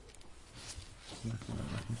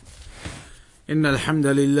إن الحمد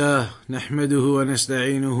لله نحمده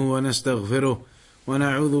ونستعينه ونستغفره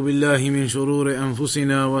ونعوذ بالله من شرور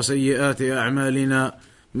أنفسنا وسيئات أعمالنا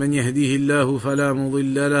من يهديه الله فلا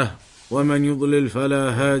مضل له ومن يضلل فلا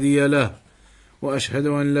هادي له وأشهد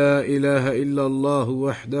أن لا إله إلا الله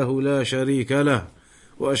وحده لا شريك له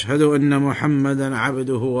وأشهد أن محمدا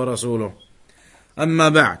عبده ورسوله أما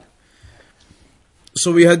بعد.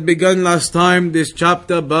 So we had begun last time this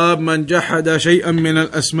chapter, Bab Man Jahada Shay'an Min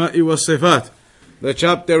Al-Asma'i Was-Sifat, the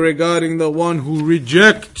chapter regarding the one who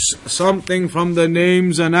rejects something from the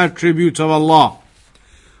names and attributes of Allah.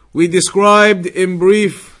 We described in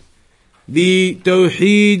brief the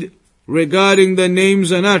Tawheed regarding the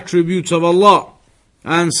names and attributes of Allah,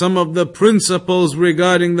 and some of the principles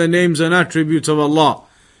regarding the names and attributes of Allah,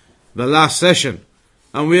 the last session.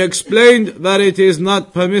 And we explained that it is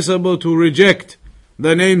not permissible to reject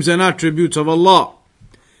the names and attributes of Allah.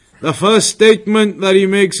 The first statement that he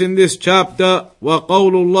makes in this chapter,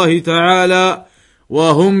 وَقَوْلُ اللَّهِ تَعَالَى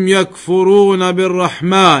وَهُمْ يَكْفُرُونَ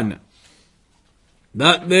بِالرَّحْمَنِ,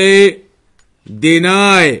 that they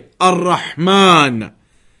deny Ar-Rahman.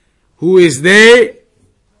 Who is they?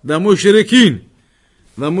 The mushrikeen.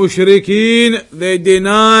 The mushrikeen, they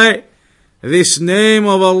deny this name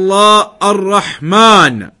of Allah,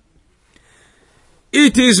 Ar-Rahman.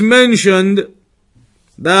 It is mentioned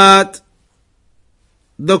that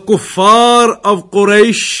the kuffar of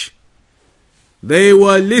Quraysh, they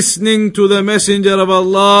were listening to the Messenger of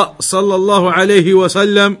Allah sallallahu alayhi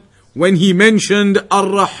wasallam when he mentioned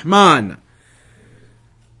Ar-Rahman.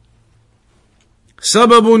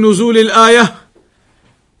 سبب نزول الآية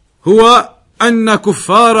هو أن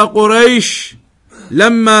كفار قريش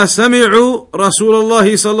لما سمعوا رسول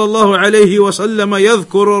الله صلى الله عليه وسلم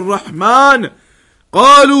يذكر الرحمن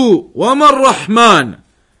قالوا وما الرحمن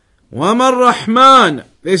وما الرحمن.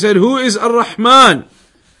 They said, who is Ar-Rahman?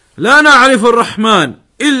 لا نعرف الرحمن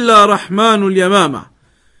إلا رحمن اليمامة.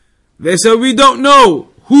 They said, we don't know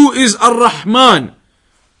who is Ar-Rahman.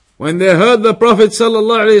 When they heard the Prophet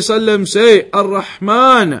sallallahu alaihi wasallam say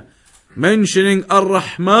Ar-Rahman, mentioning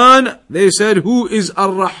Ar-Rahman, they said, who is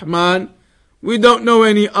Ar-Rahman? We don't know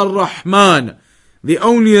any Ar-Rahman. The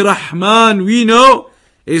only Rahman we know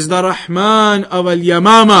is the Rahman of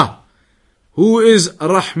Al-Yamamah. Who is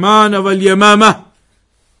Rahman of Al-Yamamah?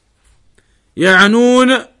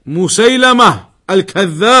 يعنون مسيلمة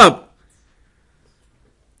الكذاب.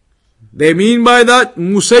 They mean by that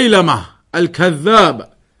مسيلمة الكذاب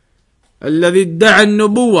الذي ادعى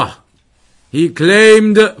النبوة. He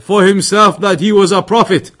claimed for himself that he was a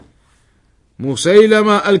prophet.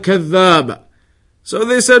 مسيلمة الكذاب. So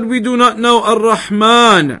they said, we do not know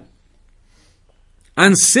Ar-Rahman.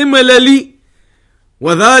 And similarly,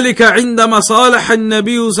 وذلك عندما صالح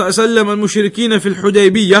النبي صلى الله عليه وسلم المشركين في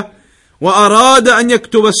الحديبية وأراد أن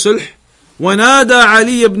يكتب الصلح ونادى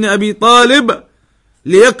علي بن أبي طالب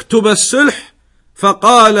ليكتب الصلح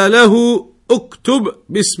فقال له اكتب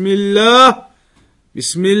بسم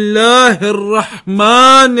الله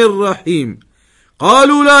الرحمن الرحيم.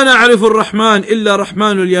 قالوا لا نعرف الرحمن إلا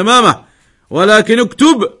رحمن اليمامة ولكن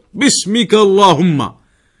اكتب باسمك اللهم.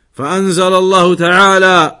 فأنزل الله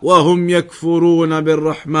تعالى وهم يكفرون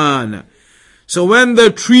بالرحمن. So when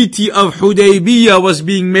the treaty of Hudaybiyah was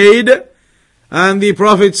being made, and the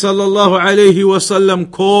Prophet sallallahu alaihi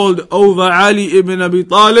wasallam called over Ali ibn Abi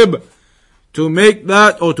Talib to make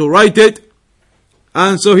that or to write it,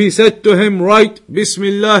 and so he said to him, write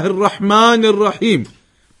Bismillah ar-Rahman ar-Rahim.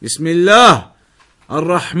 Bismillah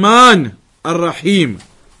ar-Rahman ar-Rahim.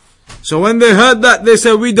 So when they heard that, they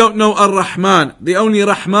said, we don't know Ar-Rahman. The only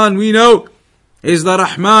Rahman we know is the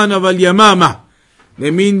Rahman of Al-Yamamah. They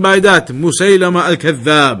mean by that Musaylama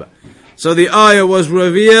al-Kadhab. So the ayah was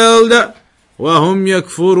revealed, وَهُمْ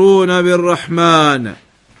يَكْفُرُونَ بِالرَّحْمَنِ.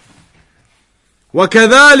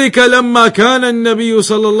 وكذلك لما كان النبي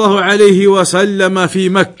صلى الله عليه وسلم في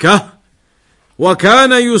مكة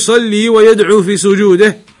وكان يصلي ويدعو في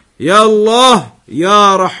سجوده يا الله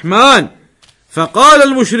يا رحمن. فقال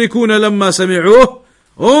المشركون لما سمعوه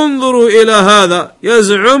انظروا إلى هذا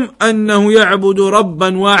يزعم أنه يعبد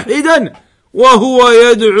ربا واحدا وهو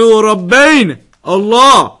يدعو ربين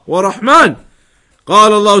الله ورحمن.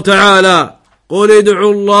 قال الله تعالى قل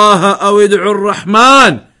ادعوا الله أو ادعوا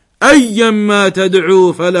الرحمن أيما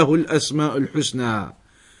تدعوا فله الأسماء الحسنى.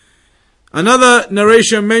 Another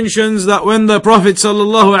narration mentions that when the Prophet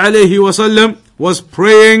sallallahu alaihi wasallam was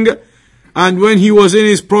praying and when he was in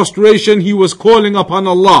his prostration, he was calling upon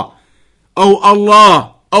Allah. O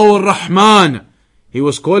Allah, O Rahman. He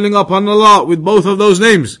was calling upon Allah with both of those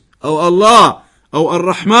names. O Allah, O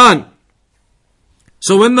Ar-Rahman.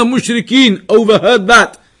 So when the mushrikeen overheard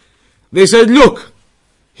that, They said, look,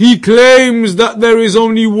 he claims that there is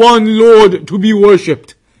only one Lord to be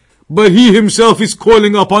worshipped, but he himself is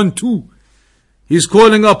calling upon two. He's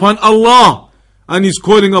calling upon Allah, and he's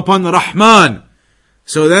calling upon Rahman.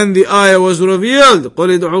 So then the ayah was revealed.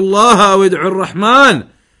 قُلِ ادْعُوا اللَّهَ أَوْ ادْعُوا الرَّحْمَنِ.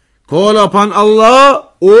 Call upon Allah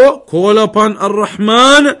or call upon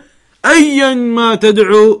Ar-Rahman. أَيًّا مَا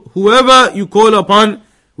تَدْعُوا. Whoever you call upon,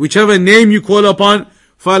 whichever name you call upon,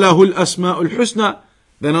 فَلَهُ الْأَسْمَاءُ الْحُسْنَى.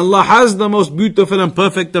 Then Allah has the most beautiful and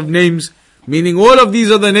perfect of names. Meaning all of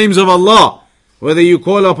these are the names of Allah. Whether you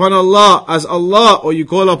call upon Allah as Allah or you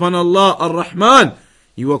call upon Allah Ar-Rahman,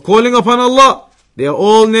 you are calling upon Allah. They are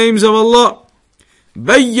all names of Allah.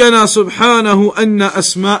 بين سبحانه أن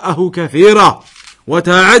أسماءه كثيرة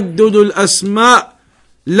وتعدد الأسماء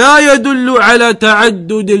لا يدل على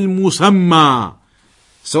تعدد المسمى.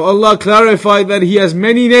 So Allah clarified that He has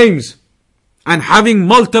many names, and having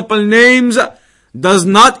multiple names does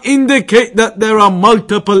not indicate that there are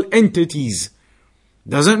multiple entities.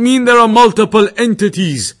 Doesn't mean there are multiple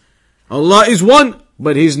entities. Allah is one,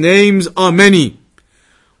 but His names are many.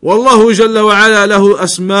 والله جل وعلا له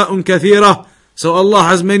أسماء كثيرة. So Allah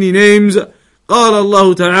has many names. قال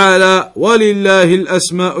الله تعالى ولله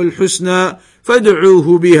الأسماء الحسنى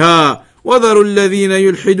فادعوه بها وذروا الذين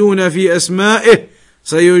يلحدون في أسمائه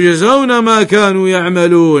سيجزون ما كانوا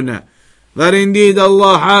يعملون. That indeed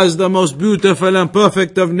Allah has the most beautiful and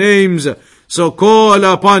perfect of names, so call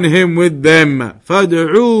upon Him with them.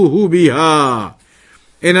 فادعوه بها.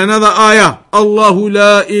 In another ayah, الله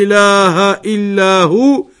لا إله إلا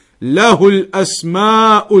هو له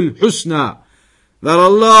الأسماء الحسنى. That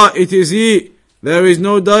Allah, it is He, there is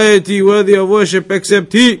no deity worthy of worship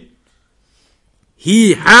except He.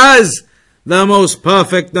 He has the most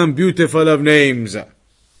perfect and beautiful of names.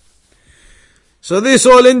 So this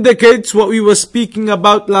all indicates what we were speaking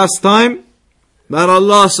about last time, that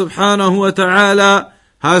Allah subhanahu wa ta'ala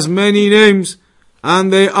has many names,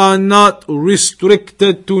 and they are not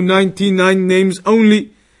restricted to 99 names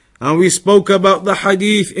only. And we spoke about the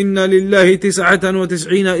hadith, إِنَّ لِلَّهِ تِسْعَةً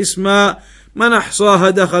وَتِسْعِينَ إِسْمًا مَنْ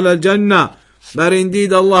أَحْصَاهَا دَخَلَ الْجَنَّةِ. That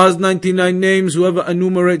indeed Allah has 99 names, whoever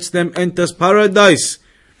enumerates them enters paradise.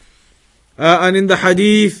 And in the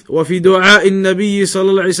hadith, وفي دعاء النبي صلى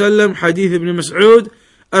الله عليه وسلم, hadith ibn Mas'ud,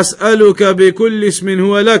 أسألك بكل اسم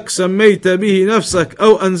هو لك سميت به نفسك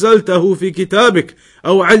أو أنزلته في كتابك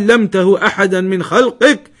أو علمته أحدا من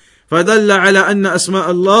خلقك فدل على أن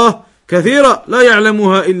أسماء الله كثيرة لا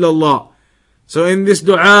يعلمها إلا الله. So in this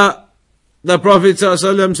dua, the Prophet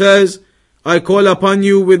ﷺ says, I call upon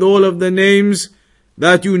you with all of the names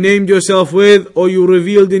that you named yourself with, or you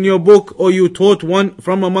revealed in your book, or you taught one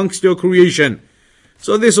from amongst your creation.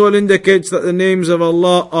 So this all indicates that the names of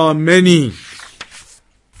Allah are many.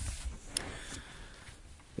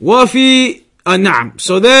 Na'am.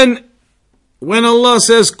 So then, when Allah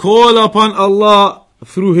says call upon Allah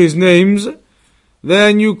through His names,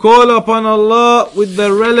 then you call upon Allah with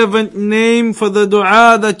the relevant name for the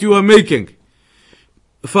dua that you are making.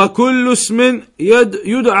 فَكُلُّ اسْمٍ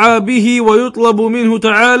يُدْعَى بِهِ وَيُطْلَبُ مِنْهُ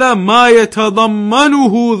تَعَالَى مَا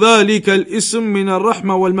يَتَضَمَّنُهُ ذَلِكَ الْإِسْمِ مِنَ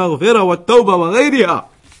الرَّحْمَةِ وَالْمَغْفِرَةِ وَالتَّوْبَةِ وَغَيْرِهَا.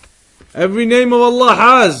 Every name of Allah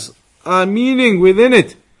has a meaning within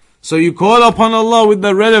it. So you call upon Allah with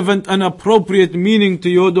the relevant and appropriate meaning to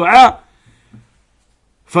your dua.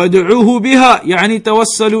 فَادْعُوهُ بِهَا يعني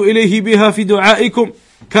توسلوا إليه بها في دعائكم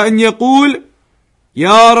كأن يقول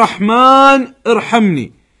يا رحمن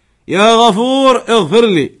ارحمني يا غفور اغفر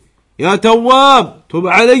لي يا تواب تب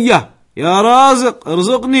علي يا رازق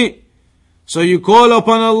ارزقني. So you call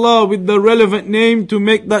upon Allah with the relevant name to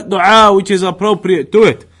make that dua which is appropriate to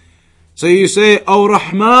it. So you say, O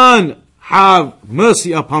Rahman, have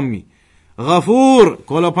mercy upon me. Ghafur,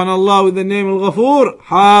 call upon Allah with the name of Ghafur,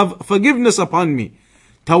 have forgiveness upon me.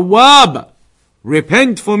 Tawab,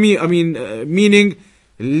 repent for me, meaning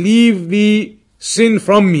leave the sin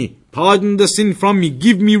from me. Pardon the sin from me,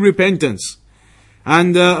 give me repentance.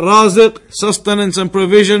 And Raziq, sustenance and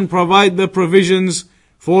provision, provide the provisions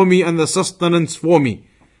for me and the sustenance for me.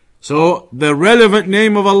 So the relevant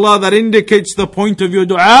name of Allah that indicates the point of your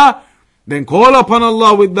dua, then call upon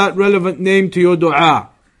Allah with that relevant name to your dua.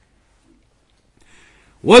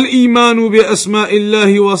 والإيمان بأسماء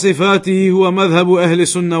الله وصفاته هو مذهب أهل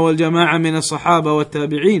السنة والجماعة من الصحابة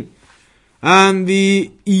والتابعين. And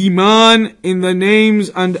the Iman in the names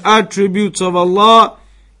and attributes of Allah,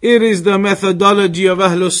 it is the methodology of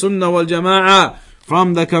Ahlul Sunnah wal Jama'ah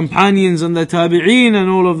from the companions and the Tabi'een and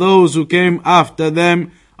all of those who came after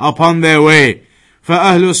them upon their way.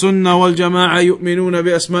 فأهل السنة والجماعة يؤمنون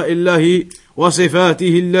بأسماء الله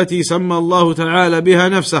وصفاته التي سمى الله تعالى بها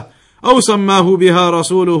نفسه أو سماه بها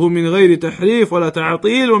رسوله من غير تحريف ولا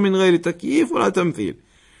تعطيل ومن غير تكييف ولا تمثيل.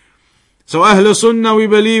 So Ahl Sunnah, we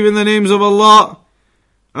believe in the names of Allah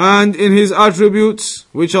and in His attributes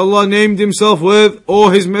which Allah named Himself with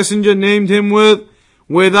or His Messenger named Him with,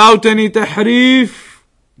 without any tahrif,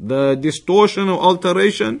 the distortion or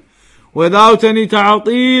alteration, without any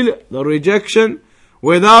ta'atil, the rejection,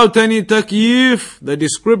 without any takyif, the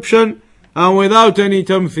description, and without any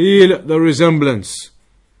tamthil, the resemblance.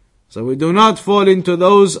 So we do not fall into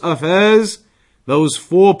those affairs, those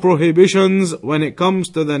four prohibitions when it comes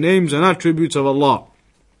to the names and attributes of Allah.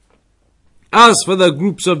 As for the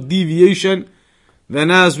groups of deviation, then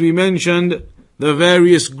as we mentioned, the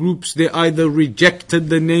various groups, they either rejected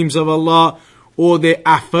the names of Allah or they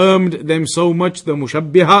affirmed them so much, the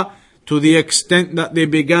mushabbiha, to the extent that they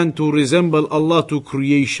began to resemble Allah to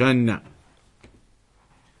creation.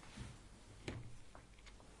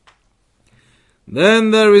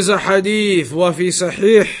 Then there is a hadith, وفي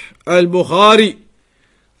صحيح البخاري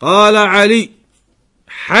قال علي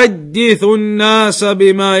حدث الناس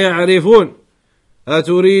بما يعرفون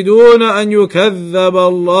أتريدون أن يكذب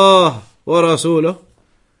الله ورسوله.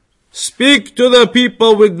 Speak to the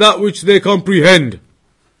people with that which they comprehend.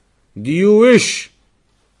 Do you wish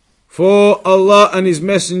for Allah and His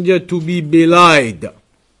Messenger to be belied?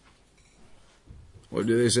 What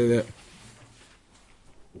do they say there?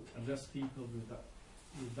 Address people with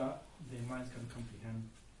that their minds can comprehend.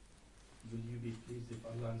 Will you be pleased if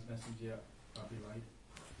Allah and His Messenger are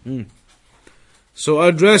belied? So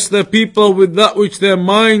address the people with that which their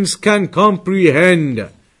minds can comprehend,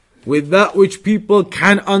 with that which people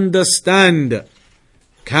can understand,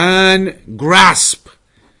 can grasp.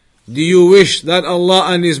 Do you wish that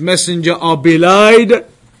Allah and His Messenger are belied?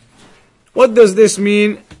 What does this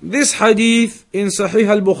mean? This hadith in Sahih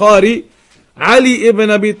al-Bukhari, Ali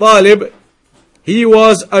ibn Abi Talib, he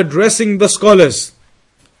was addressing the scholars.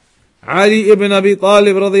 Ali ibn Abi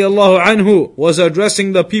Talib radiyallahu anhu was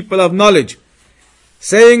addressing the people of knowledge,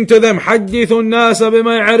 saying to them, حَدِّثُ النَّاسَ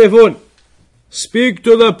بِمَا يَعْرِفُونَ. Speak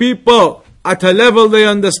to the people at a level they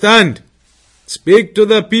understand. Speak to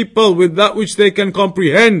the people with that which they can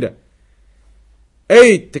comprehend.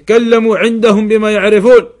 أي تكلموا عندهم بما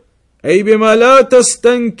يعرفون أي بما لا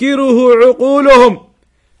تستنكره عقولهم.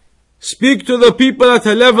 Speak to the people at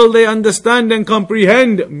a level they understand and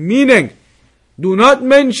comprehend, meaning do not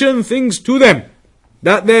mention things to them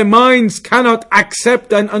that their minds cannot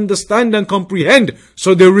accept and understand and comprehend,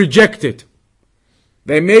 so they reject it.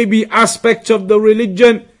 There may be aspects of the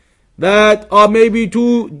religion that are maybe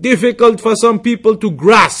too difficult for some people to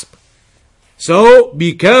grasp. So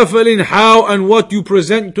be careful in how and what you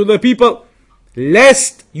present to the people,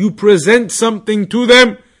 lest you present something to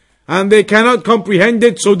them and they cannot comprehend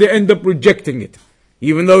it, so they end up rejecting it,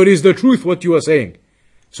 even though it is the truth what you are saying.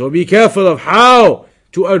 So be careful of how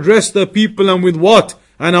to address the people and with what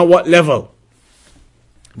and at what level.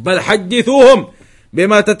 بل حدثوهم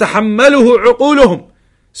بما تتحمله عقولهم.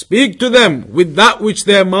 Speak to them with that which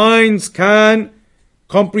their minds can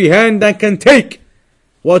comprehend and can take.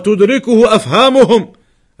 وتدركه أفهامهم,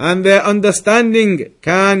 and their understanding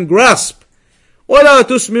can grasp. ولا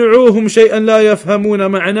تسمعوهم شيئا لا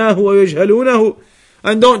يفهمون معناه ويجهلونه.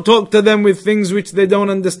 And don't talk to them with things which they don't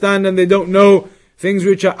understand and they don't know, things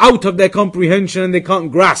which are out of their comprehension and they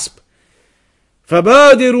can't grasp.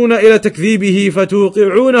 فبادرون إلى تكذيبه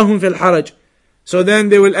فتوقعونهم في الحرج. So then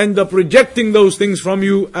they will end up rejecting those things from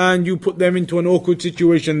you, and you put them into an awkward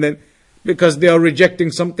situation then, because they are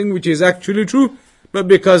rejecting something which is actually true, but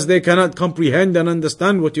because they cannot comprehend and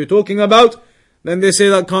understand what you're talking about, then they say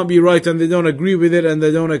that can't be right and they don't agree with it and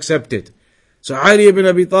they don't accept it. So Ali ibn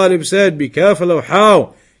Abi Talib said, be careful of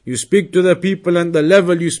how you speak to the people and the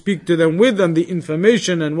level you speak to them with and the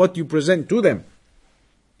information and what you present to them.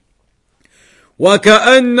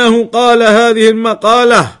 وكأنه قال هذه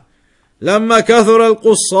المقالة لما كثر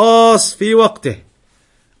القصاص في وقته.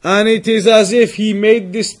 And it is as if he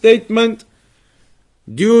made this statement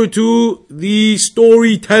due to the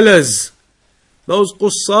storytellers, those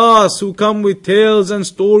qussas who come with tales and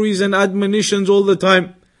stories and admonitions all the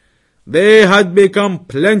time. They had become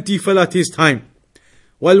plentiful at his time.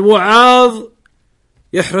 والوعاظ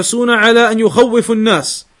يحرصون على أن يخوفوا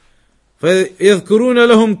الناس فيذكرون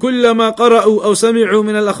لهم كل ما قرأوا أو سمعوا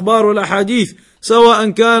من الأخبار والأحاديث سواء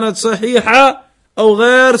كانت صحيحة أو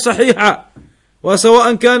غير صحيحة،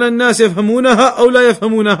 وسواء كان الناس يفهمونها أو لا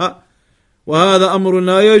يفهمونها، وهذا أمر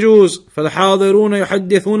لا يجوز. فالحاضرون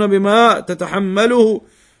يحدثون بما تتحمله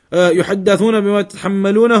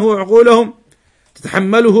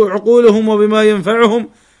عقولهم وبما ينفعهم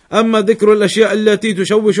أما ذكر الأشياء التي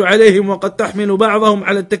تشوش عليهم وقد تحمل بعضهم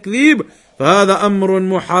على التكذيب فهذا أمر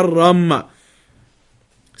محرم.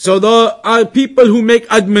 So the people who make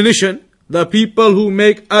admonition,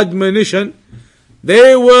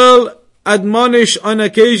 they will admonish on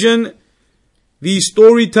occasion. These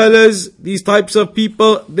storytellers, these types of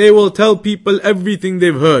people, they will tell people everything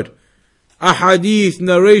they've heard. Ahadith,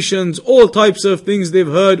 narrations, all types of things they've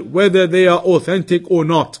heard, whether they are authentic or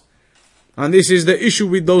not. And this is the issue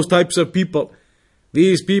with those types of people.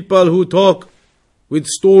 These people who talk with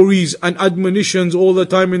stories and admonitions all the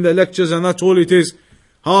time in the lectures, and that's all it is.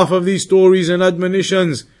 Half of these stories and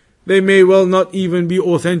admonitions, they may well not even be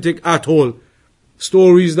authentic at all.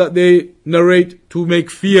 Stories that they narrate to make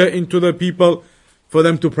fear into the people, for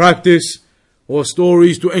them to practice, or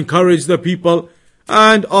stories to encourage the people,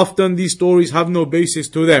 and often these stories have no basis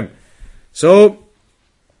to them. So,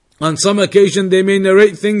 on some occasion they may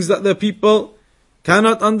narrate things that the people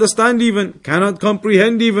cannot understand even, cannot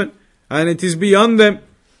comprehend even, and it is beyond them,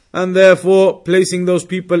 and therefore placing those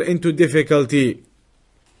people into difficulty.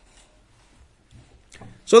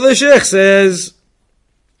 So the Shaykh says,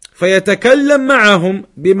 فَيَتَكَلَّمْ مَعَهُمْ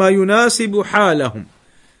بِمَا يُنَاسِبُ حَالَهُمْ.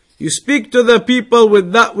 You speak to the people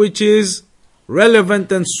with that which is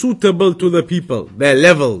relevant and suitable to the people, their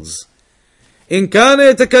levels. إن كان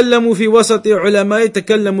يتكلم في وسط علماء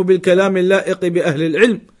يتكلم بالكلام اللائق بأهل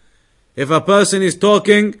العلم. If a person is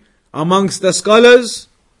talking amongst the scholars,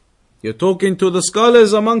 you're talking to the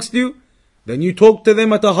scholars amongst you, then you talk to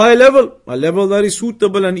them at a high level, a level that is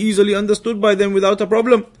suitable and easily understood by them without a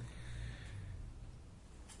problem.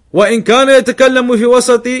 وإن كان يتكلم في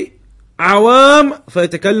وسط عوام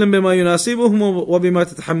فيتكلم بما يناسبهم وبما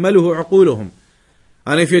تتحمله عقولهم.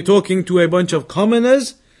 And if you're talking to a bunch of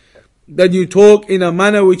commoners, then you talk in a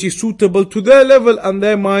manner which is suitable to their level, and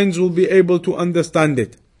their minds will be able to understand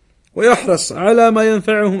it. ويحرص على ما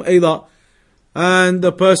ينفعهم أيضا. And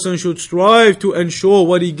the person should strive to ensure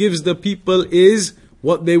what he gives the people is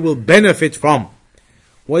what they will benefit from.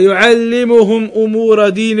 ويعلمهم أمور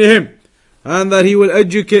دينهم. And that he will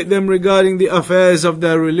educate them regarding the affairs of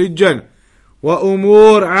their religion.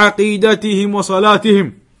 وأمور عقيدتهم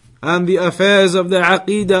وصلاتهم. And the affairs of their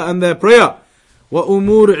aqidah and their prayer.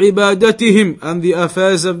 وأمور عبادتهم. And the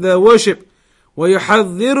affairs of their worship.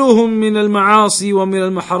 ويحذرهم من المعاصي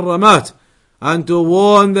ومن المحرمات. And to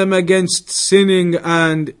warn them against sinning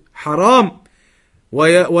and haram.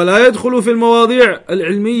 ولا يدخل في المواضيع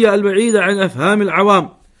العلمية البعيدة عن أفهام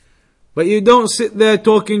العوام. But you don't sit there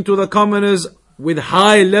talking to the commoners with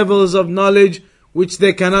high levels of knowledge which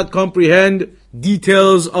they cannot comprehend,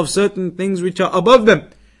 details of certain things which are above them.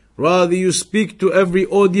 Rather you speak to every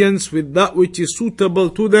audience with that which is suitable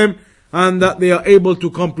to them and that they are able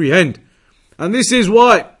to comprehend. And this is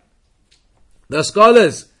why the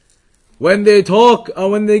scholars, when they talk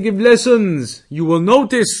or when they give lessons, you will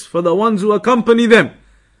notice for the ones who accompany them,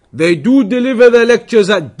 they do deliver their lectures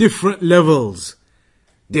at different levels,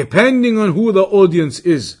 depending on who the audience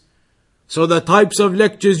is. So the types of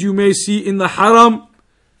lectures you may see in the haram,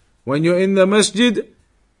 when you're in the masjid,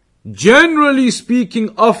 generally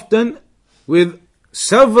speaking often with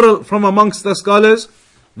several from amongst the scholars,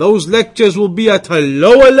 those lectures will be at a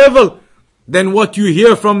lower level than what you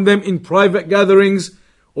hear from them in private gatherings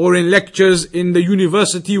or in lectures in the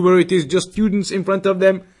university where it is just students in front of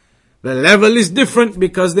them. The level is different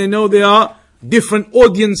because they know there are different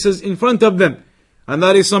audiences in front of them. And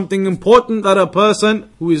that is something important, that a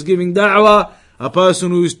person who is giving da'wah, a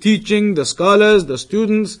person who is teaching the scholars, the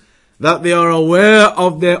students, that they are aware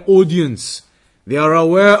of their audience. They are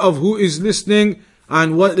aware of who is listening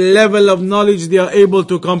and what level of knowledge they are able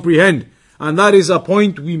to comprehend. And that is a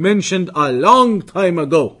point we mentioned a long time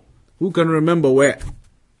ago. Who can remember where?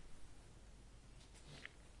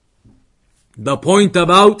 The point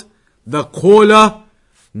about the caller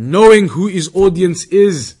knowing who his audience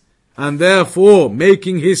is and therefore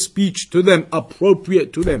making his speech to them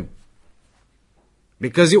appropriate to them.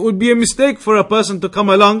 Because it would be a mistake for a person to come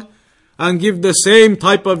along and give the same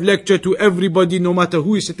type of lecture to everybody, no matter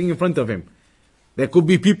who is sitting in front of him. There could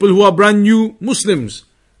be people who are brand new Muslims.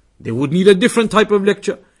 They would need a different type of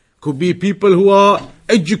lecture. Could be people who are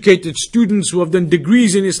educated students who have done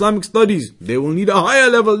degrees in Islamic studies. They will need a higher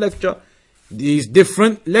level lecture. These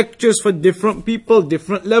different lectures for different people,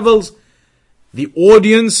 different levels. The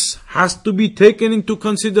audience has to be taken into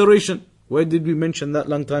consideration. Where did we mention that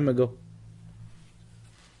long time ago?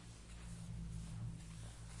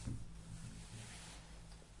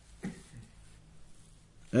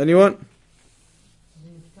 Anyone?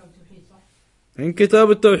 In Kitab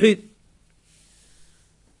Tawheed.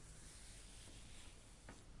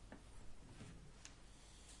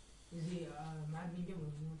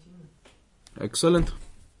 Excellent.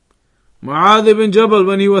 Muadh ibn Jabal,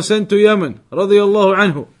 when he was sent to Yemen, radiyallahu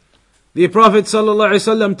anhu, the Prophet sallallahu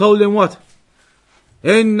alaihi wasallam told him what?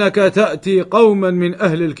 إِنَّكَ تَأْتِي قَوْمًا مِنْ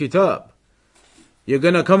أَهْلِ الْكِتَابِ. You're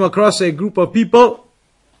going to come across a group of people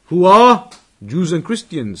who are Jews and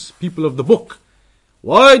Christians, people of the book.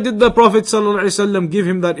 Why did the Prophet sallallahu alaihi wasallam give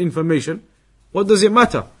him that information? What does it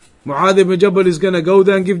matter? Muadh ibn Jabal is going to go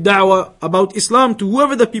there and give da'wah about Islam to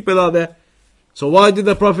whoever the people are there. So why did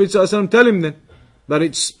the Prophet sallallahu alaihi wasallam tell him then that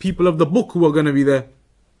it's people of the book who are going to be there?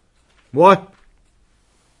 Why?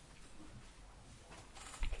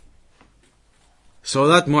 So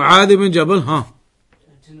that Muadh ibn Jabal,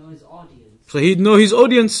 to know his audience. So he'd know his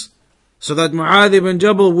audience. So that Muadh ibn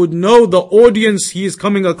Jabal would know the audience he is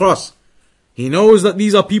coming across. He knows that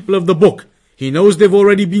these are people of the book. He knows they've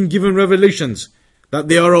already been given revelations that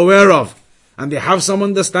they are aware of. And they have some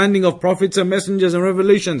understanding of prophets and messengers and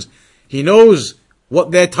revelations. He knows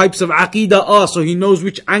what their types of aqeedah are. So he knows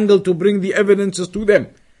which angle to bring the evidences to them.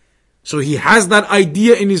 So he has that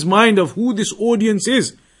idea in his mind of who this audience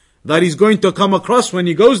is that he's going to come across when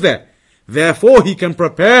he goes there. Therefore, he can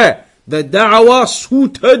prepare the da'wah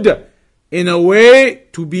suited in a way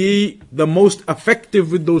to be the most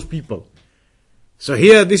effective with those people. So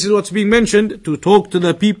here, this is what's being mentioned, to talk to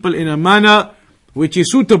the people in a manner which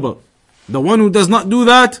is suitable. The one who does not do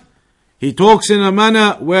that, he talks in a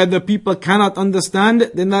manner where the people cannot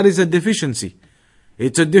understand, then that is a deficiency.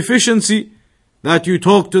 It's a deficiency that you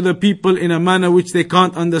talk to the people in a manner which they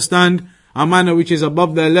can't understand, a manner which is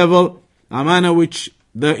above their level, a manner which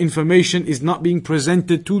the information is not being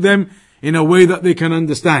presented to them in a way that they can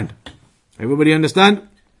understand. Everybody understand?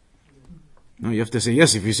 No, you have to say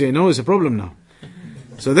yes. If you say no, it's a problem now.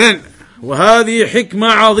 So then, وَهَذِهِ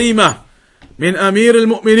حِكْمَةٌ عَظِيمَةٌ مِنْ أَمِيرِ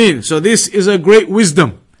الْمُؤْمِنِينَ. So this is a great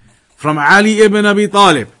wisdom from Ali ibn Abi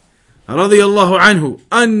Talib رضي الله عنه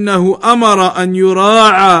أنه أمر أن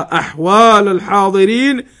يراعى أحوال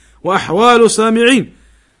الحاضرين وأحوال السامعين.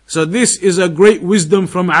 So this is a great wisdom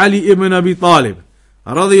from Ali ibn Abi Talib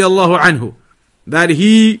رضي الله عنه, that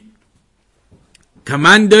he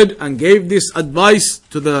commanded and gave this advice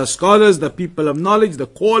to the scholars, the people of knowledge, the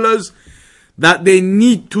callers, that they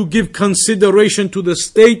need to give consideration to the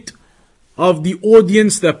state of the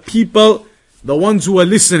audience, the people, the ones who are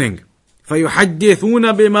listening.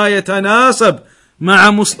 فَيُحَدِّثُونَ بِمَا يَتَنَاسَبْ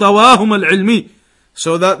مَعَ مُسْتَوَاهُمَ الْعِلْمِ.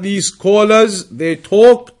 So that these callers, they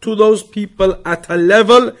talk to those people at a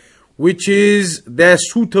level which is their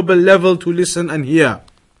suitable level to listen and hear.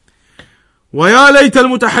 ويا ليت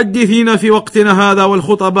المتحدثين في وقتنا هذا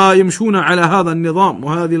والخطباء يمشون على هذا النظام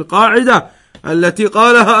وهذه القاعدة التي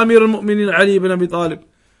قالها أمير المؤمنين علي بن أبي طالب.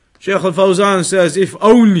 Shaykh Al Fawzaan says, if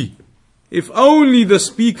only the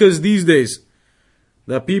speakers these days,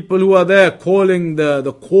 the people who are there calling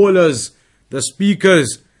the callers, the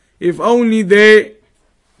speakers, if only they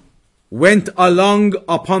went along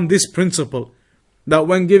upon this principle, that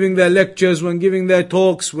when giving their lectures, when giving their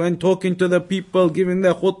talks, when talking to the people, giving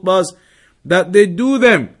their khutbahs, that they do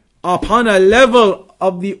them upon a level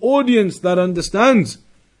of the audience that understands.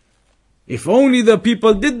 If only the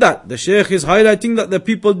people did that. The Shaykh is highlighting that the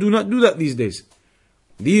people do not do that these days.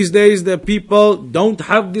 These days the people don't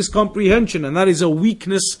have this comprehension, and that is a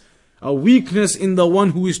weakness in the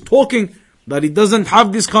one who is talking, that he doesn't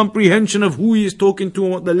have this comprehension of who he is talking to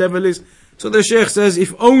and what the level is. So the Shaykh says,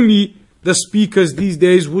 if only the speakers these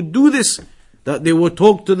days would do this, that they would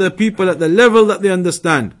talk to the people at the level that they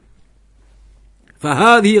understand.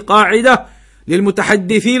 فهذه قاعدة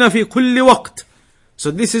للمتحدثين في كل وقت.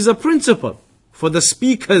 So this is a principle for the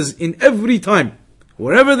speakers in every time,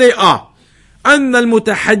 wherever they are. أن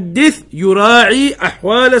المتحدث يراعي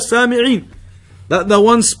أحوال السامعين. That the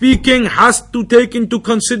one speaking has to take into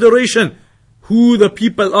consideration who the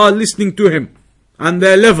people are listening to him and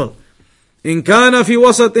their level. إن كان في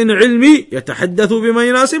وسط علمي يتحدث بما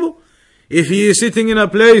يناسبه. If he is sitting in a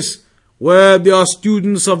place where there are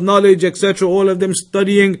students of knowledge, etc., all of them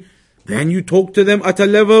studying, then you talk to them at a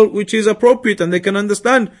level which is appropriate and they can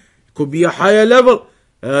understand. It could be a higher level.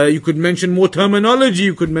 You could mention more terminology,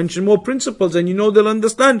 you could mention more principles, and you know they'll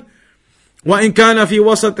understand. وَإِنْ كَانَ فِي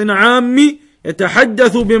وَسَطٍ عَامِّ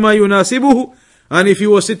يَتَحَدَّثُ بِمَا يُنَاسِبُهُ. And if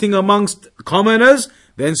you were sitting amongst commoners,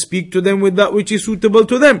 then speak to them with that which is suitable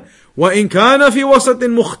to them. وَإِنْ كَانَ فِي وَسَطٍ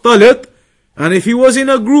مُخْتَلِطٍ. And if he was in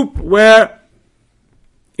a group where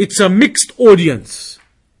it's a mixed audience,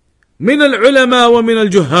 من العلماء ومن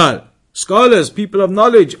الجهال, scholars, people of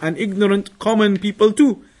knowledge, and ignorant common people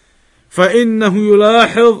too. فإنه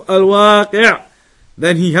يلاحظ الواقع.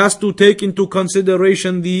 Then he has to take into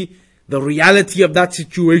consideration the reality of that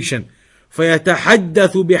situation.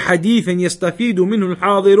 فيتحدث بحديث يستفيد منه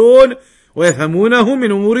الحاضرون ويفهمونه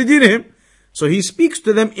من أمور دينهم. So he speaks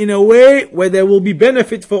to them in a way where there will be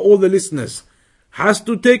benefit for all the listeners. Has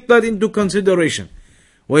to take that into consideration.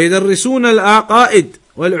 ويدرسون العقائد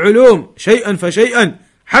والعلوم شيئا فشيئا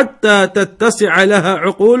حتى تتسع لها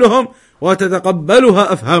عقولهم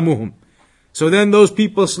وتتقبلها أفهامهم. So then those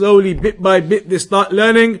people slowly, bit by bit, they start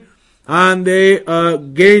learning and they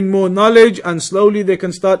gain more knowledge, and slowly they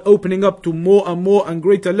can start opening up to more and more and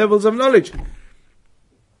greater levels of knowledge.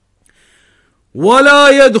 ولا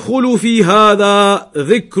يدخل في هذا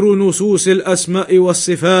ذكر نصوص الأسماء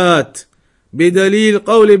والصفات بدليل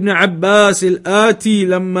قول ابن عباس الآتي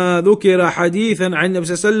لما ذكر حديثا عن النبي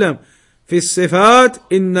صلى الله عليه وسلم في الصفات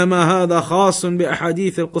إنما هذا خاص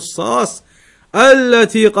بأحاديث القصاص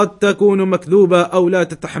التي قد تكون مكذوبة أو لا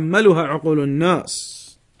تتحملها عقول الناس.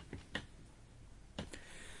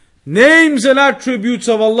 Names and attributes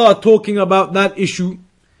of Allah, talking about that issue,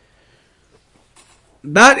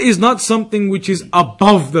 that is not something which is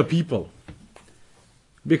above the people.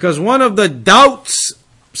 Because one of the doubts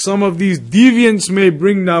some of these deviants may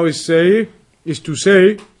bring now is to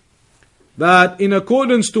say that in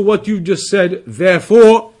accordance to what you've just said,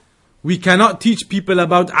 therefore, we cannot teach people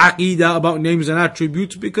about aqidah, about names and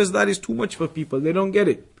attributes, because that is too much for people. They don't get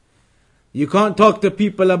it. You can't talk to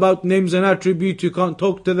people about names and attributes. You can't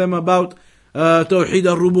talk to them about Tawheed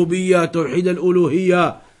al-Rububiyyah, Tawheed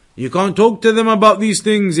al-Uluhiyyah. You can't talk to them about these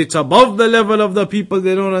things. It's above the level of the people.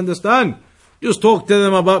 They don't understand. Just talk to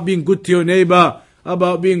them about being good to your neighbor,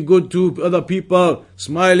 about being good to other people,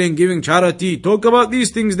 smiling, giving charity. Talk about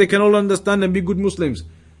these things. They can all understand and be good Muslims.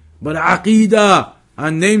 But aqidah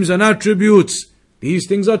and names and attributes, these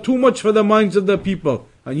things are too much for the minds of the people.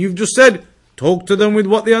 And you've just said, talk to them with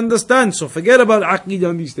what they understand. So forget about aqidah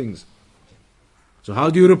and these things. So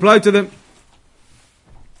how do you reply to them?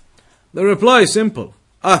 The reply is simple.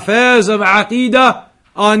 Affairs of aqidah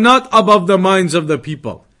are not above the minds of the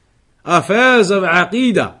people. Affairs of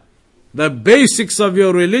aqidah, the basics of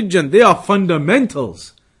your religion, they are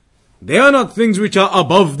fundamentals. They are not things which are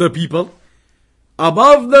above the people.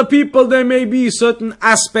 Above the people there may be certain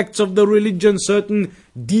aspects of the religion, certain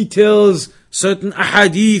details, certain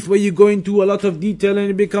ahadith where you go into a lot of detail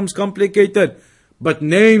and it becomes complicated. But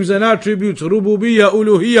names and attributes, rububiyyah,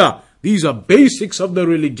 uluhiyyah, these are basics of the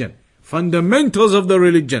religion, fundamentals of the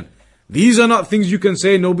religion. These are not things you can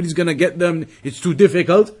say nobody's going to get them, it's too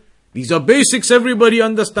difficult. These are basics everybody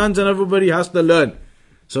understands and everybody has to learn.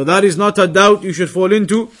 So that is not a doubt you should fall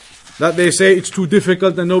into, that they say it's too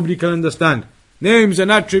difficult and nobody can understand. Names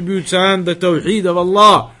and attributes and the Tawheed of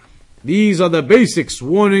Allah, these are the basics.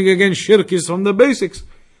 Warning against shirk is from the basics.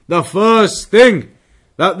 The first thing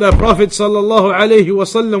that the Prophet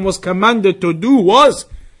ﷺ was commanded to do was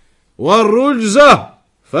وَالرُّجْزَ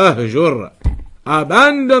فَهْجُرْ.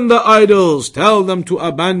 Abandon the idols, tell them to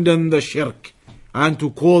abandon the shirk and to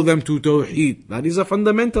call them to Tawheed. That is a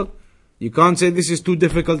fundamental. You can't say this is too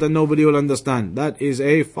difficult and nobody will understand. That is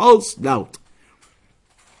a false doubt.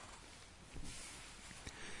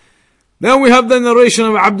 Then we have the narration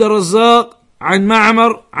of Abd al-Razzaq عن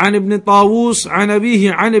معمر عن ابن طاووس عن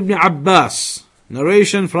أبيه عن ابن عباس.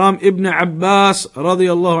 Narration from Ibn Abbas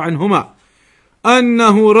رضي الله عنهما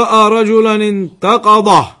أنه رأى رجلا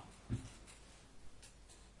انتقضه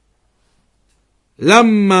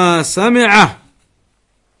لما سمعه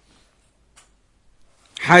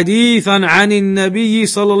حديثا عن النبي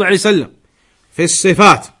صلى الله عليه وسلم في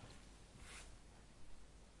الصفات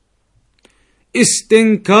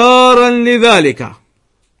استنكارا لذلك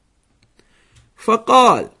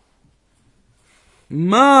فقال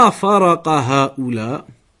ما فرق هؤلاء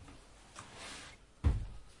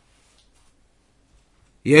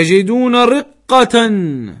يجدون رقة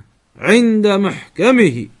عند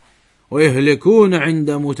محكمه ويهلكون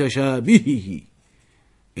عند متشابهه.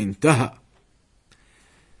 انتهى.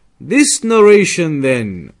 This narration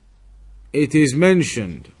then, it is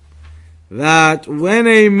mentioned that when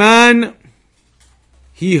a man,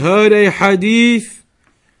 he heard a hadith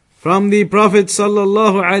from the Prophet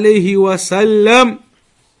sallallahu alaihi wasallam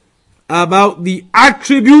about the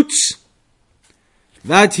attributes,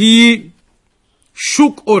 that he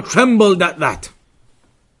shook or trembled at that.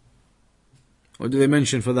 What do they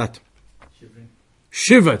mention for that?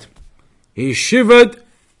 Shivered. He shivered,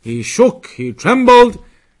 he shook, he trembled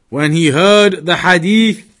when he heard the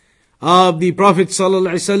hadith of the Prophet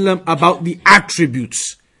ﷺ about the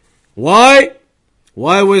attributes. Why?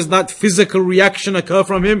 Why was that physical reaction occur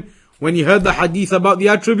from him when he heard the hadith about the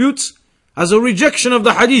attributes? As a rejection of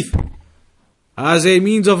the hadith. As a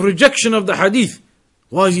means of rejection of the hadith.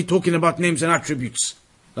 Why is he talking about names and attributes?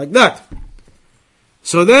 Like that.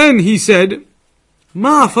 So then he said,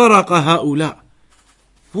 مَا فَرَقَ هَؤُلَاء.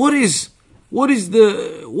 What is What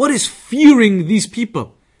is fearing these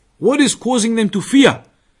people? What is causing them to fear?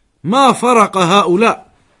 ما فرق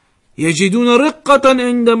هؤلاء يجدون رقة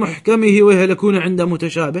عند محكمه ويهلكون عند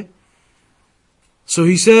متشابه. So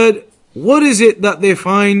he said, what is it that they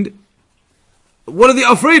find? What are they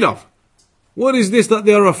afraid of? What is this that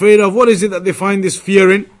they are afraid of? What is it that they find this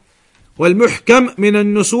fear in? والمحكم من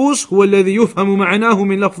النصوص هو الذي يفهم معناه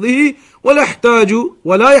من لفظه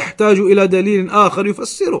ولا يحتاج إلى دليل آخر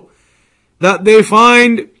يفسره. That they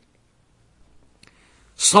find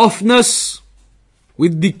softness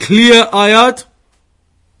with the clear ayat.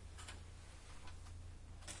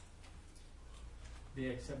 They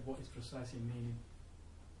accept what is precise in meaning.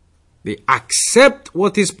 They accept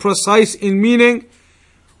what is precise in meaning.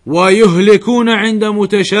 وَيُهْلِكُونَ عِنْدَ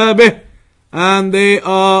مُتَشَابِهِ. And they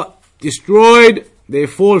are destroyed, they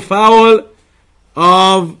fall foul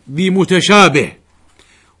of the mutashabih.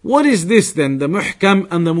 What is this then, the muhkam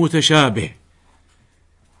and the mutashabih?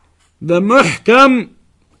 The muhkam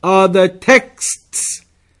are the texts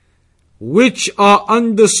which are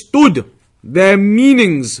understood, their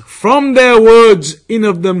meanings from their words in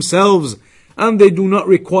of themselves, and they do not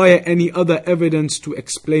require any other evidence to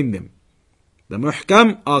explain them. The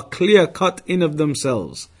muhkam are clear cut in of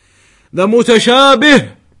themselves. The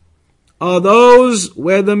mutashabih are those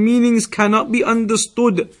where the meanings cannot be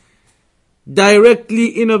understood directly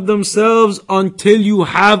in of themselves until you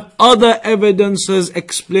have other evidences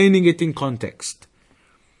explaining it in context.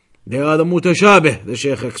 They are the mutashabih, the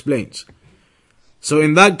Shaykh explains. So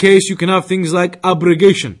in that case you can have things like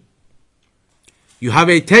abrogation. You have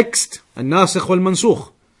a text, al-nasikh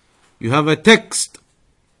wal-mansukh. You have a text,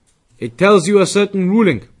 it tells you a certain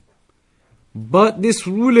ruling. But this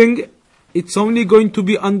ruling, it's only going to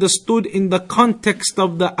be understood in the context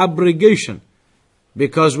of the abrogation.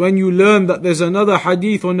 Because when you learn that there's another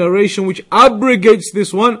hadith or narration which abrogates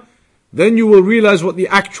this one, then you will realize what the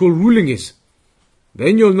actual ruling is.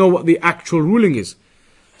 Then you'll know what the actual ruling is.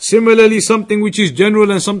 Similarly, something which is general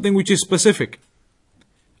and something which is specific.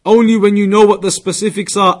 Only when you know what the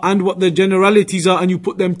specifics are and what the generalities are and you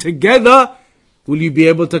put them together, will you be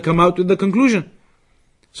able to come out with the conclusion.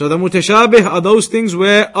 So the mutashabih are those things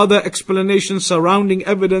where other explanations surrounding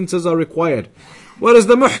evidences are required. Whereas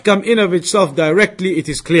the muhkam in of itself directly, it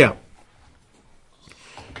is clear.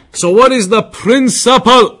 So what is the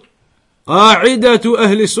principle? قاعدة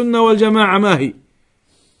أهل السنة والجماعة ما هي?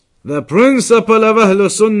 The principle of أهل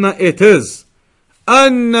السنة it is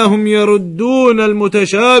أنهم يردون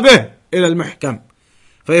المتشابه إلى المحكم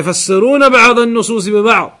فيفسرون بعض النصوص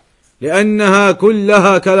ببعض لأنها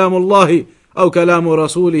كلها كلام الله أو كلام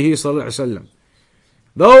رسوله صلى الله عليه وسلم.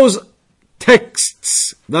 Those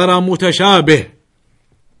texts that are mutashabih,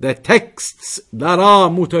 the texts that are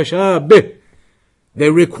mutashabih, they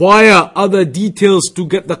require other details to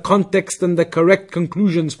get the context and the correct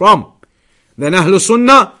conclusions from. Then Ahlul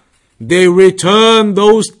Sunnah, they return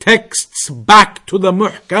those texts back to the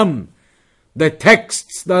muhkam. The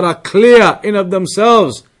texts that are clear in of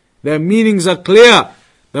themselves, their meanings are clear.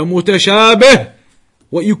 The mutashabih,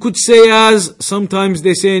 what you could say as, sometimes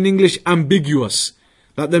they say in English, ambiguous.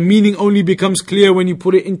 That the meaning only becomes clear when you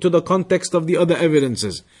put it into the context of the other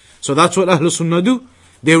evidences. So that's what Ahlul Sunnah do.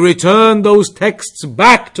 They return those texts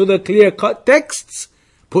back to the clear-cut texts,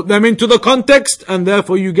 put them into the context, and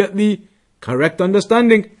therefore you get the correct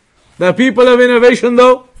understanding. The people of innovation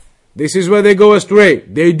though, this is where they go astray.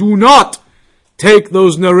 They do not take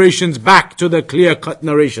those narrations back to the clear-cut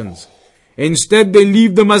narrations. Instead, they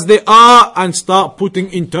leave them as they are and start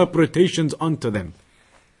putting interpretations onto them.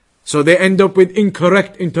 So they end up with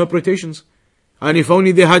incorrect interpretations. And if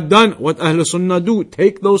only they had done what Ahlul Sunnah do,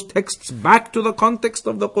 take those texts back to the context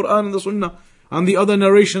of the Quran and the Sunnah and the other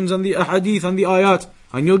narrations and the ahadith and the ayat,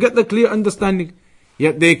 and you'll get the clear understanding.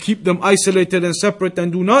 Yet they keep them isolated and separate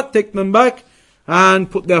and do not take them back and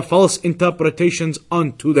put their false interpretations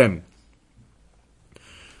onto them.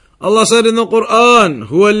 Allah said in the Quran,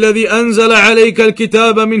 هو الذي أنزل عليك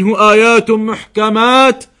الكتاب منه آيات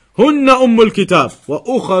محكمات هن أم الكتاب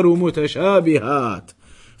وأخر متشابهات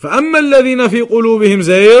فأما الذين في قلوبهم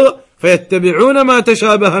زيغ فيتبعون ما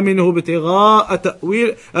تشابه منه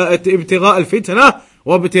ابتغاء الفتنة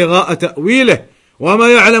وابتغاء تأويله وما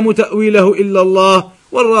يعلم تأويله إلا الله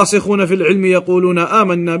والراسخون في العلم يقولون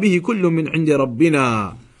آمنا به كل من عند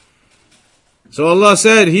ربنا. So Allah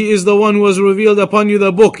said, He is the one who has revealed upon you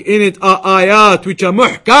the book. In it are ayat which are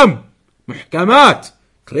muhkam, muhkamat,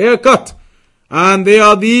 clear cut. And they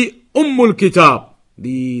are the Ummul Kitab,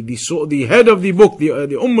 the head of the book, the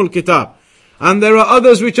Ummul Kitab. And there are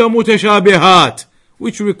others which are mutashabihat,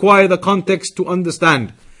 which require the context to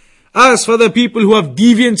understand. As for the people who have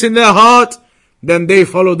deviance in their heart, then they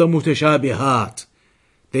follow the mutashabihat.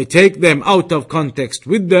 They take them out of context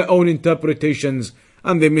with their own interpretations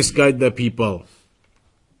and they misguide the people.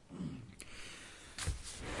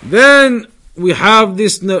 Then we have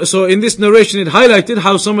this, so in this narration it highlighted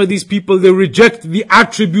how some of these people, they reject the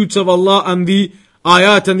attributes of Allah and the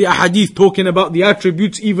ayat and the ahadith talking about the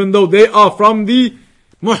attributes, even though they are from the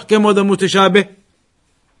muhkam or the mutashabih.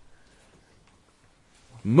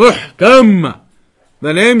 Muhkam,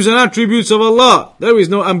 the names and attributes of Allah, there is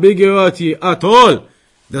no ambiguity at all.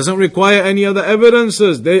 Doesn't require any other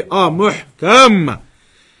evidences. They are muhkam.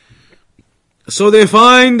 So they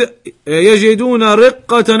find يجدون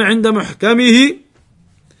رقة عند محكمه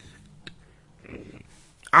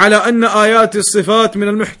على أن آيات الصفات من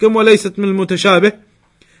المحكم وليست من المتشابه،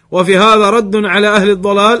 وفي هذا رد على أهل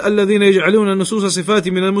الضلال الذين يجعلون نصوص الصفات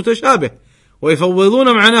من المتشابه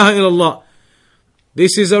ويفوضون معناها إلى الله.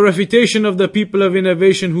 This is a refutation of the people of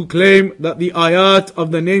innovation who claim that the ayat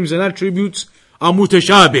of the names and attributes are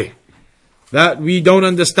mutashabih, that we don't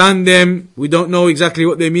understand them, we don't know exactly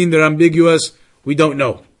what they mean, they're ambiguous, we don't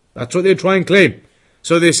know. That's what they try and claim.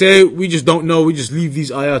 So they say, we just don't know, we just leave these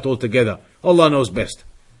ayat altogether. Allah knows best.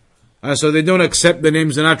 And so they don't accept the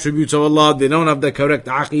names and attributes of Allah, they don't have the correct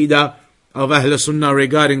aqidah of Ahl Sunnah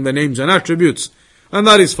regarding the names and attributes. And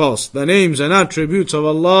that is false. The names and attributes of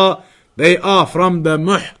Allah, they are from the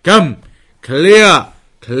muhkam, clear.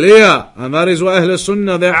 And that is what Ahl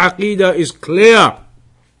Sunnah, their aqidah is clear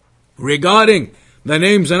regarding the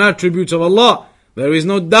names and attributes of Allah. There is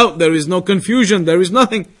no doubt, there is no confusion, there is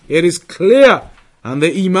nothing. It is clear. And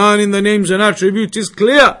the iman in the names and attributes is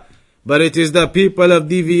clear. But it is the people of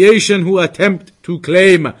deviation who attempt to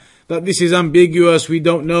claim that this is ambiguous, we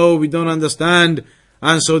don't know, we don't understand,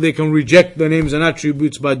 and so they can reject the names and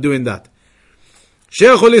attributes by doing that.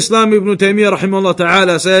 Shaykh Islam Ibn Taymiyyah rahimahullah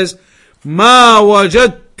ta'ala says, ما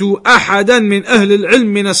وجدت أحدا من أهل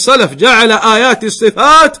العلم من السلف جعل آيات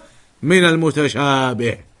الصفات من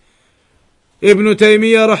المتشابه. Ibn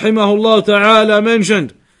Taymiyyah rahimahullah ta'ala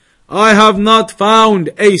mentioned, I have not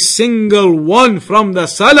found a single one from the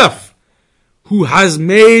Salaf who has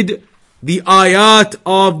made the ayat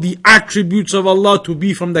of the attributes of Allah to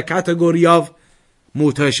be from the category of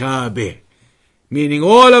mutashabih. Meaning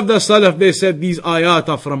all of the Salaf, they said these ayat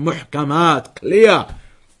are from muhkamat, clear.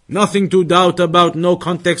 Nothing to doubt about, no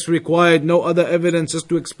context required, no other evidences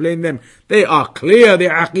to explain them. They are clear,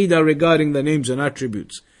 their aqidah regarding the names and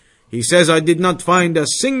attributes. He says, I did not find a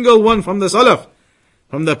single one from the Salaf,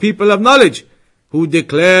 from the people of knowledge, who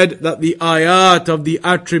declared that the ayat of the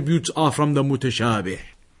attributes are from the mutashabih.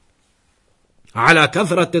 على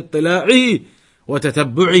كثرة اطلاعه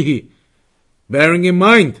وتتبعه. Bearing in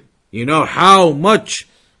mind, how much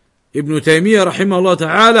Ibn Taymiyyah rahimahullah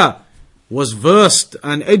ta'ala was versed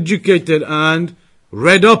and educated and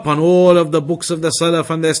read up on all of the books of the Salaf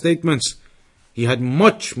and their statements. He had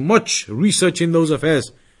much research in those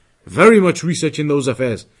affairs. Very much research in those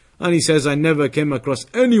affairs. And he says, I never came across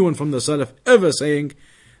anyone from the Salaf ever saying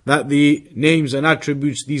that the names and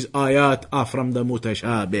attributes, these ayat, are from the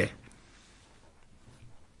mutashabih.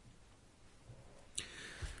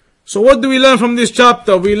 So what do we learn from this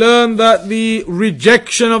chapter? We learn that the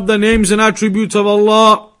rejection of the names and attributes of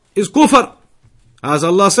Allah is kufr. As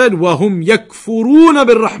Allah said, وَهُمْ يَكْفُرُونَ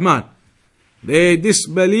بِالرَّحْمَنِ. They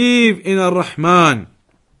disbelieve in Ar-Rahman.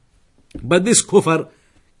 But this kufr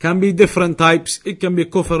can be different types. It can be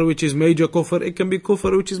kufr which is major kufr. It can be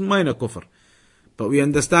kufr which is minor kufr. But we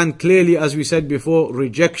understand clearly, as we said before,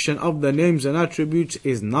 rejection of the names and attributes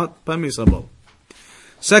is not permissible.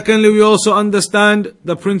 Secondly, we also understand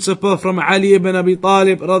the principle from Ali ibn Abi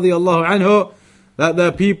Talib radiyallahu anhu, that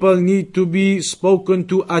the people need to be spoken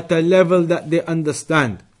to at a level that they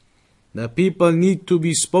understand. The people need to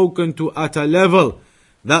be spoken to at a level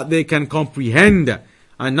that they can comprehend,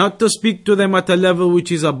 and not to speak to them at a level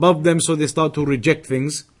which is above them so they start to reject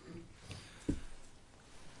things.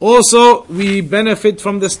 Also, we benefit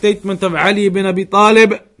from the statement of Ali ibn Abi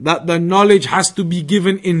Talib that the knowledge has to be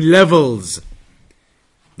given in levels.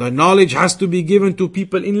 The knowledge has to be given to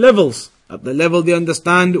people in levels. At the level they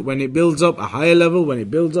understand, when it builds up a higher level, when it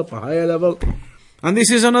builds up a higher level. And this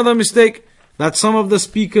is another mistake that some of the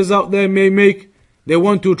speakers out there may make. They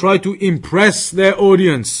want to try to impress their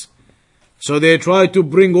audience. So they try to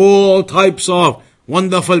bring all types of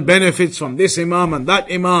wonderful benefits from this imam and that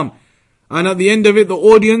imam. And at the end of it, the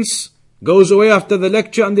audience goes away after the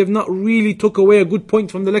lecture and they've not really took away a good point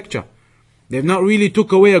from the lecture. They've not really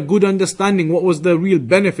took away a good understanding what was the real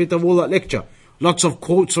benefit of all that lecture. Lots of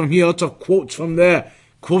quotes from here, lots of quotes from there,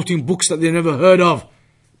 quoting books that they never heard of.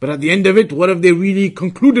 But at the end of it, what have they really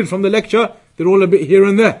concluded from the lecture? They're all a bit here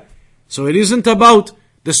and there. So it isn't about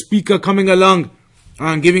the speaker coming along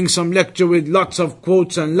and giving some lecture with lots of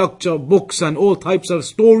quotes and lecture books and all types of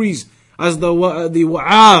stories, as the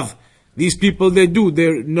wa'av, these people they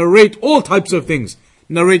narrate all types of things.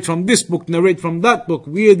 Narrate from this book, narrate from that book,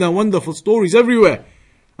 weird and wonderful stories everywhere.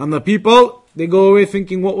 And the people, they go away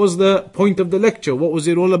thinking, what was the point of the lecture? What was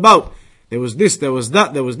it all about? There was this, there was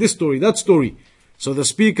that, there was this story, that story. So the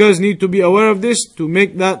speakers need to be aware of this, to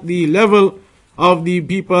make that the level of the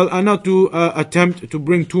people, and not to attempt to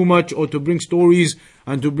bring too much, or to bring stories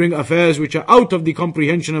and to bring affairs which are out of the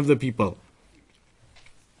comprehension of the people.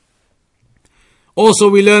 Also,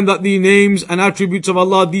 we learn that the names and attributes of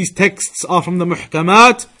Allah, these texts are from the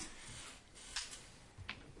muhkamat.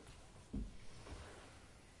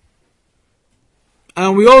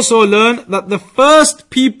 And we also learn that the first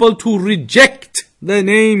people to reject the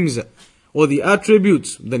names or the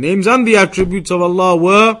attributes, the names and the attributes of Allah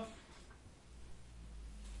were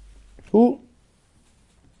who?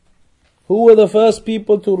 Who were the first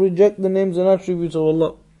people to reject the names and attributes of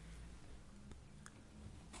Allah?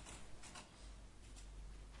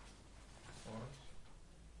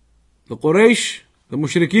 The Quraysh, the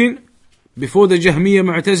Mushrikeen, before the Jahmiyyah,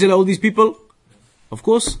 Mu'tazila, all these people? Of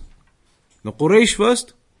course. The Quraysh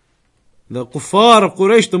first. The Kuffar of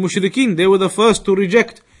Quraysh, the Mushrikeen, they were the first to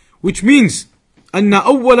reject. Which means, أن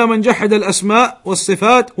أول من جحد الأسماء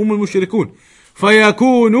والصفات هم المشركون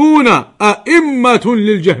فيكونون أئمة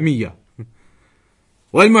للجهمية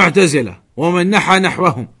والمعتزلة ومن نحى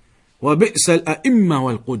نحوهم وبئس الأئمة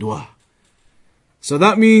والقدوة. So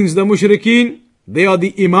that means the Mushrikeen, they are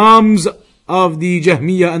the Imams of the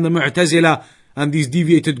Jahmiyyah and the Mu'tazila and these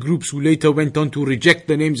deviated groups who later went on to reject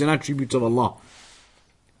the names and attributes of Allah.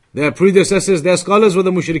 Their predecessors, their scholars were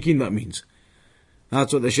the Mushrikeen, that means.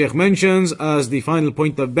 That's what the Shaykh mentions as the final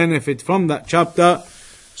point of benefit from that chapter.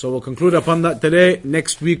 So we'll conclude upon that today.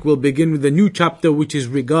 Next week we'll begin with a new chapter which is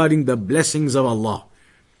regarding the blessings of Allah.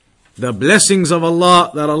 The blessings of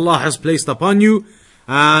Allah that Allah has placed upon you,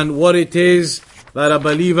 and what it is that a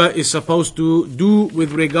believer is supposed to do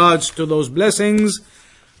with regards to those blessings,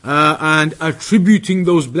 and attributing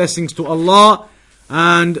those blessings to Allah,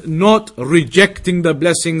 and not rejecting the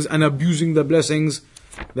blessings and abusing the blessings.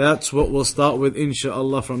 That's what we'll start with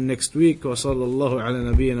inshaAllah from next week. Wa sallallahu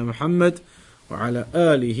ala nabiyyina Muhammad wa ala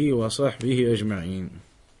alihi wa sahbihi ajma'in.